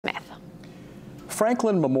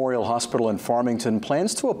Franklin Memorial Hospital in Farmington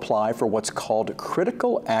plans to apply for what's called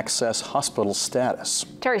critical access hospital status.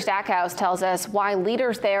 Terry Stackhouse tells us why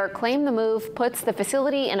leaders there claim the move puts the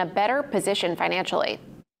facility in a better position financially.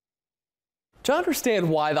 To understand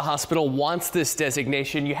why the hospital wants this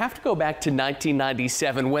designation, you have to go back to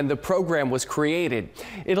 1997 when the program was created.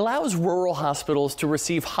 It allows rural hospitals to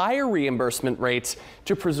receive higher reimbursement rates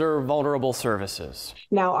to preserve vulnerable services.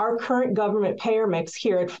 Now, our current government payer mix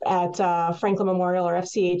here at Franklin Memorial, or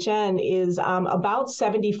FCHN, is about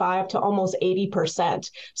 75 to almost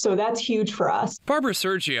 80%. So that's huge for us. Barbara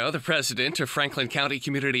Sergio, the president of Franklin County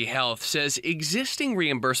Community Health, says existing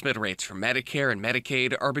reimbursement rates for Medicare and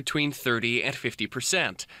Medicaid are between 30 and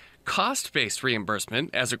 50%. Cost-based reimbursement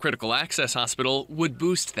as a critical access hospital would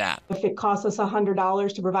boost that. If it costs us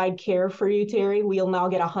 $100 to provide care for you, Terry, we'll now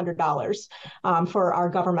get $100 for our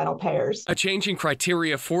governmental payers. A change in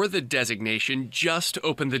criteria for the designation just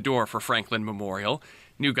opened the door for Franklin Memorial.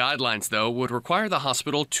 New guidelines, though, would require the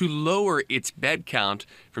hospital to lower its bed count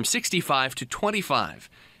from 65 to 25.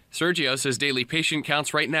 Sergio says daily patient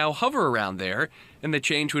counts right now hover around there, and the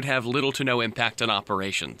change would have little to no impact on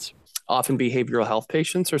operations. Often behavioral health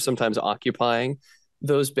patients are sometimes occupying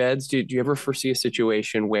those beds. Do you ever foresee a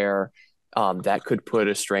situation where that could put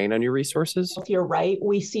a strain on your resources? You're right.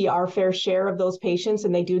 We see our fair share of those patients,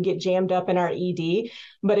 and they do get jammed up in our ED.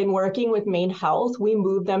 But in working with Maine Health, we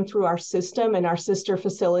move them through our system and our sister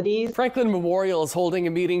facilities. Franklin Memorial is holding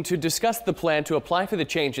a meeting to discuss the plan to apply for the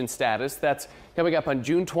change in status. That's coming up on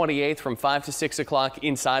June 28th from 5 to 6 o'clock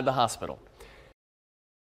inside the hospital.